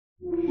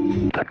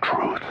The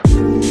truth.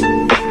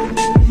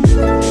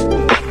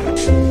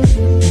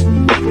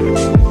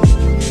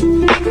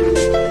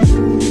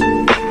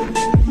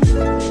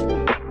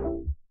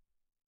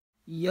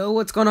 Yo,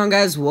 what's going on,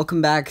 guys?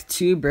 Welcome back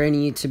to a brand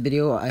new YouTube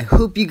video. I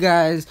hope you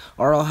guys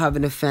are all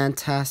having a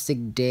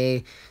fantastic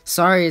day.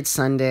 Sorry it's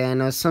Sunday. I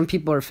know some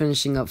people are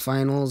finishing up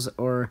finals,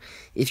 or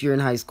if you're in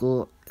high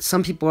school,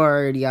 some people are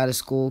already out of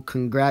school.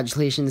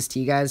 Congratulations to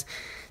you guys.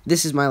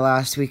 This is my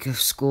last week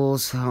of school,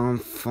 so I'm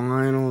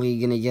finally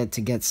gonna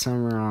get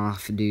summer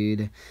off,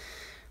 dude.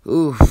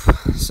 Oof.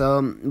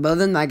 So, but other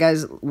than that,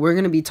 guys, we're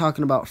gonna be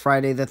talking about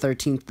Friday the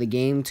 13th, the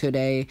game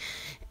today.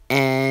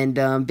 And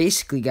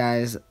basically,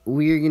 guys,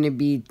 we're going to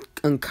be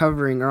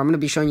uncovering, or I'm going to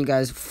be showing you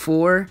guys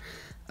four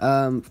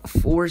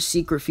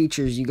secret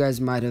features you guys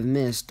might have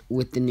missed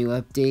with the new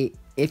update.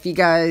 If you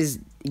guys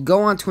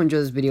go on to enjoy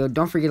this video,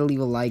 don't forget to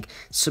leave a like,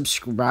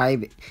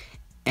 subscribe,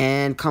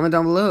 and comment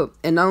down below.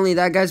 And not only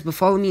that, guys, but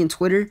follow me on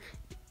Twitter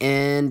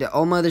and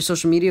all my other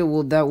social media.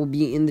 That will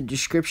be in the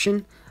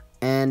description.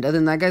 And other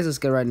than that, guys, let's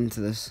get right into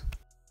this.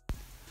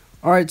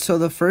 Alright, so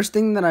the first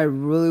thing that I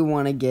really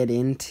want to get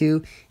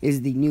into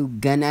is the new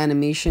gun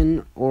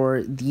animation,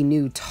 or the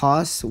new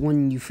toss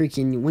when you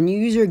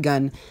use your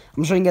gun.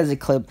 I'm showing you guys a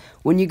clip.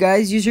 When you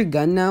guys use your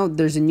gun now,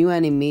 there's a new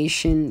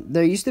animation.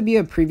 There used to be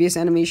a previous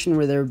animation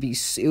where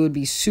it would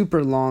be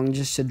super long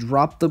just to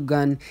drop the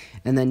gun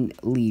and then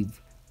leave.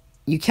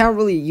 You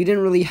didn't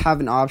really have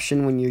an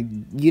option when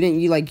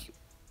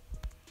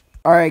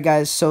Alright,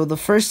 guys, so the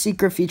first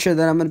secret feature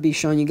that I'm going to be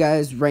showing you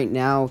guys right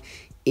now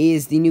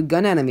is the new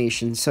gun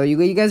animation. So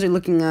you guys are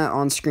looking at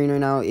on screen right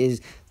now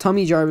is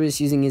Tommy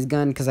Jarvis using his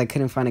gun, because I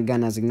couldn't find a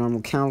gun as a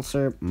normal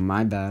counselor,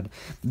 my bad.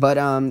 But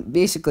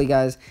basically,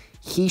 guys,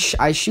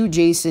 I shoot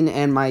Jason,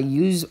 and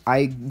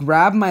I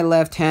grab my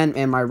left hand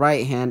and my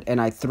right hand, and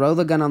I throw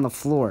the gun on the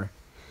floor.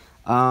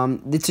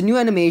 It's a new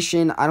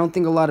animation. I don't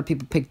think a lot of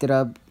people picked it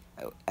up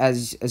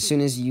as soon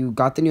as you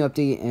got the new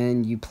update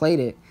and you played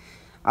it.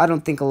 I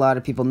don't think a lot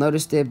of people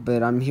noticed it,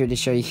 but I'm here to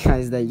show you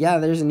guys that, yeah,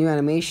 there's a new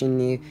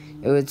animation.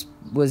 It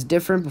was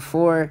different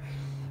before,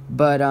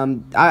 but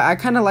I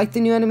kind of like the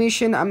new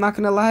animation. I'm not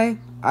going to lie.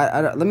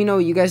 Let me know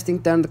what you guys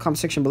think down in the comment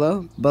section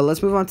below. But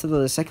let's move on to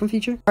the second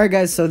feature. Alright,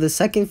 guys, so the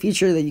second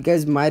feature that you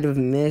guys might have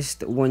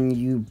missed when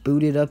you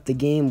booted up the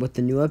game with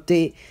the new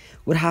update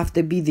would have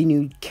to be the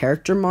new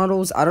character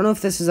models. I don't know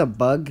if this is a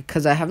bug,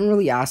 because I haven't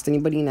really asked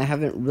anybody, and I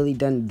haven't really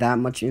done that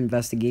much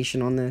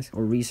investigation on this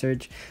or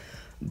research.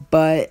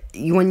 But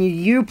when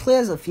you play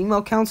as a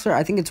female counselor,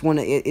 I think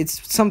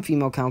it's some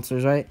female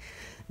counselors, right?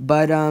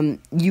 But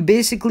you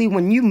basically,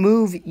 when you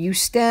move, you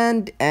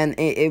stand, and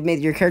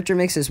your character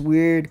makes this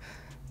weird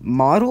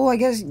model, I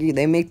guess.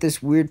 They make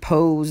this weird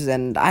pose,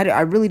 and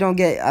I really don't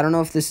I don't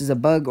know if this is a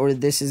bug or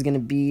this is gonna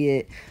be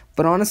it.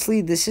 But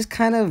honestly, this is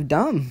kind of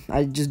dumb.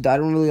 I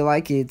don't really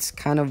like it. It's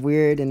kind of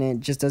weird, and it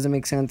just doesn't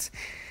make sense.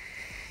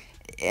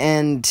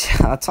 And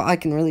that's all I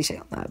can really say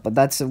on that. But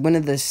that's one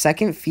of the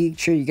second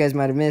feature you guys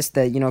might have missed,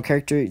 that,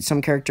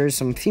 some characters,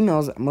 some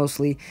females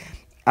mostly.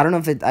 I don't know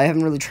if I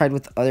haven't really tried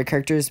with other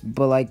characters,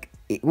 but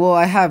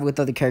I have with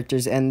other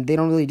characters, and they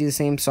don't really do the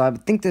same. So I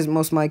think this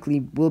most likely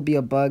will be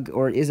a bug,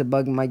 or is a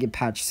bug, might get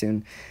patched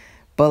soon.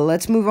 But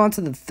let's move on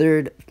to the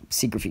third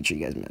secret feature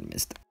you guys might have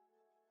missed.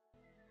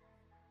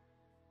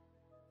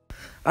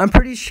 I'm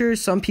pretty sure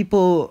some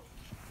people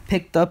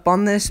picked up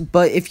on this,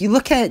 but if you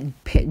look at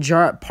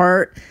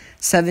part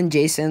 7,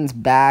 Jason's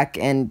back,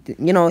 and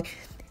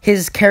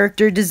his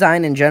character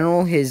design in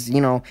general,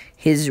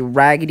 his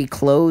raggedy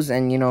clothes,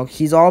 and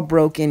he's all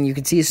broken, you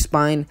can see his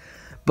spine.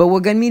 But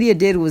what Gun Media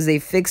did was they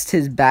fixed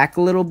his back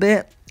a little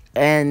bit,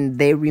 and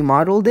they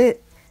remodeled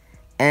it,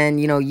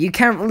 and you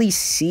can't really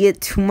see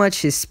it too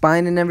much, his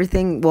spine and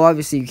everything. Well,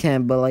 obviously you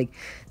can, but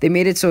they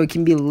made it so it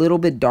can be a little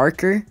bit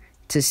darker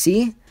to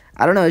see.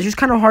 I don't know, it's just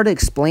kind of hard to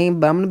explain,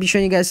 but I'm going to be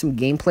showing you guys some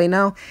gameplay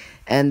now,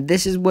 and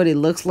this is what it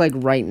looks like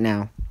right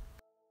now.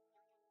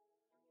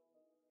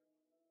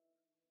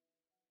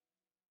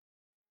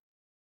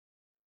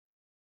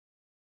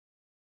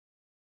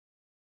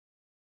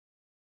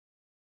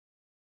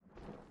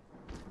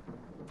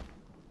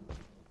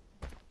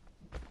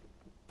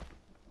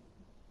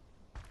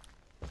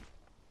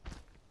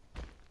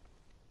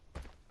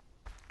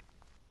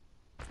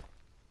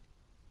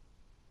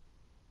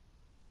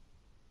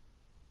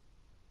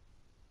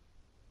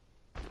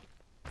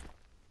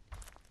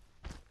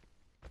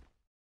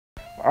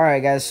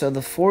 Alright, guys, so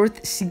the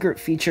fourth secret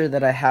feature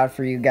that I have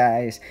for you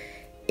guys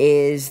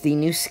is the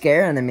new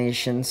scare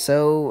animation.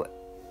 So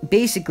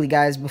basically,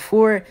 guys,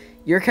 before,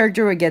 your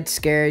character would get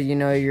scared,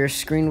 your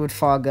screen would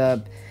fog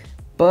up,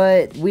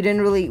 but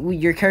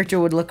your character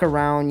would look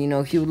around,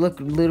 he would look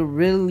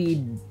really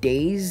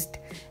dazed,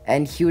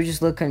 and he would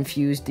just look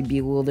confused,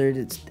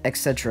 bewildered,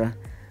 etc.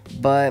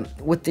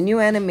 But with the new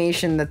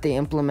animation that they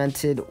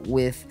implemented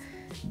with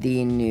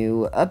the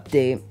new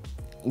update,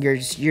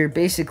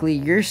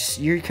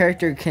 your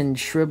character can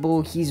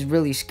shrivel. He's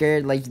really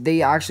scared.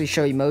 They actually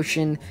show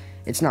emotion.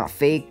 It's not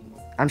fake.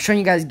 I'm showing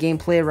you guys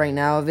gameplay right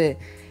now of it,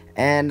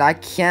 and I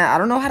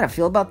don't know how to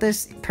feel about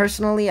this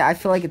personally. I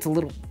feel like it's a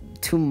little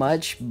too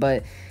much,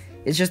 but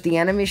it's just the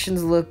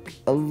animations look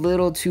a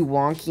little too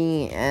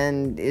wonky,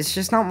 and it's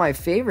just not my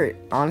favorite,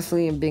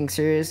 honestly. I'm being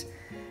serious.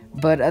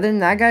 But other than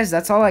that, guys,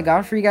 that's all I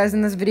got for you guys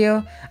in this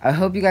video. I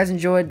hope you guys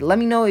enjoyed. Let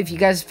me know if you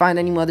guys find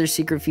any other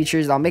secret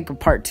features. I'll make a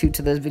part 2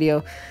 to this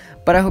video.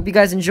 But I hope you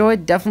guys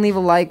enjoyed. Definitely leave a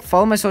like.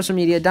 Follow my social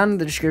media down in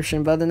the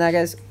description. But other than that,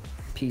 guys,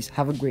 peace.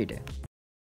 Have a great day.